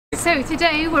So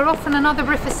today we're off on another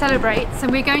Briffa Celebrates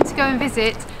and we're going to go and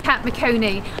visit Kat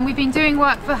Maconie. We've been doing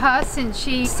work for her since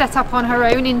she set up on her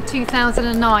own in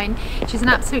 2009. She's an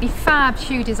absolutely fab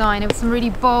shoe designer with some really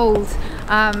bold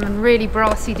and really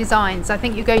brassy designs. I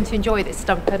think you're going to enjoy this,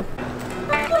 Duncan.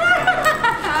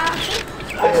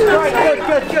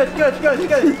 Good.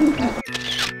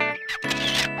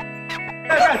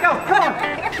 Go, come on.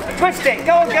 Twist it,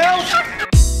 go on girls.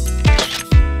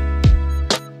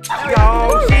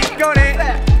 Go, she's got it.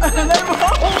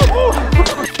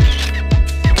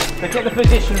 So get the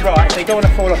position right, so you don't want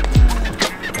to fall off.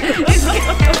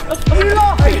 You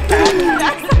laughing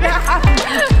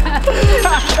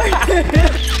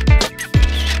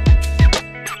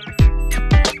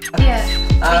Yeah.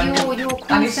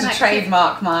 I need to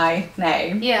trademark my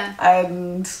name. Yeah.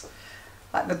 And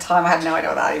at the time I had no idea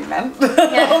what that even meant.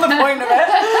 On the point of it.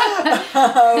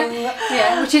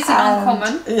 Yeah, which isn't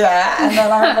uncommon. Yeah, and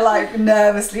then I remember like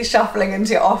nervously shuffling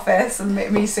into your office and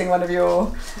meeting one of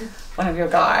your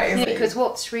guys. Yeah, because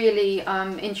what's really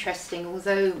interesting,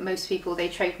 although most people they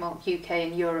trademark UK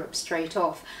and Europe straight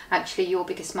off, actually your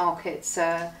biggest market's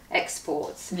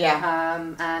exports.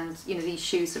 Yeah. And you know these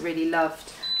shoes are really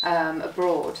loved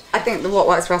abroad. I think what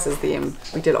works for us is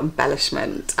we do a lot of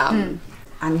embellishment.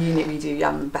 And we do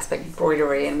bespoke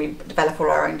embroidery, and we develop all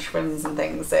our own trims and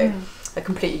things, so they're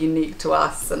completely unique to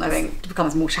us. And I think it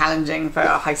becomes more challenging for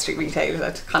our high street retailer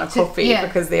to kind of copy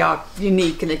because they are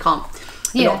unique and they can't.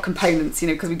 A lot of components,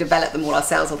 because we develop them all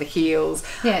ourselves, or the heels.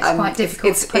 Yeah, it's quite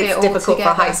difficult. It's difficult for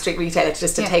a high street retailer to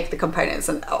take the components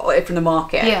and from the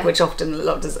market, which often a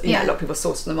lot of people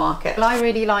source from the market. Well, I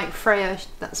really like Freya.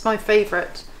 That's my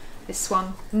favourite. This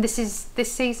one, and this is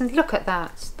this season. Look at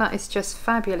that. That is just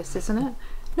fabulous, isn't it?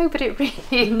 No, but it really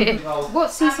is. What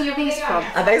season are these from?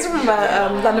 Those are from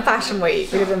London Fashion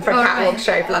Week. We did them for a catwalk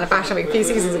show for London Fashion Week a few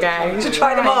seasons ago. You should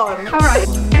try them on. All right.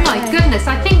 Oh my goodness,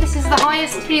 I think this is the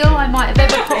highest heel I might have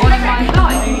ever put on in my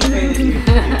life.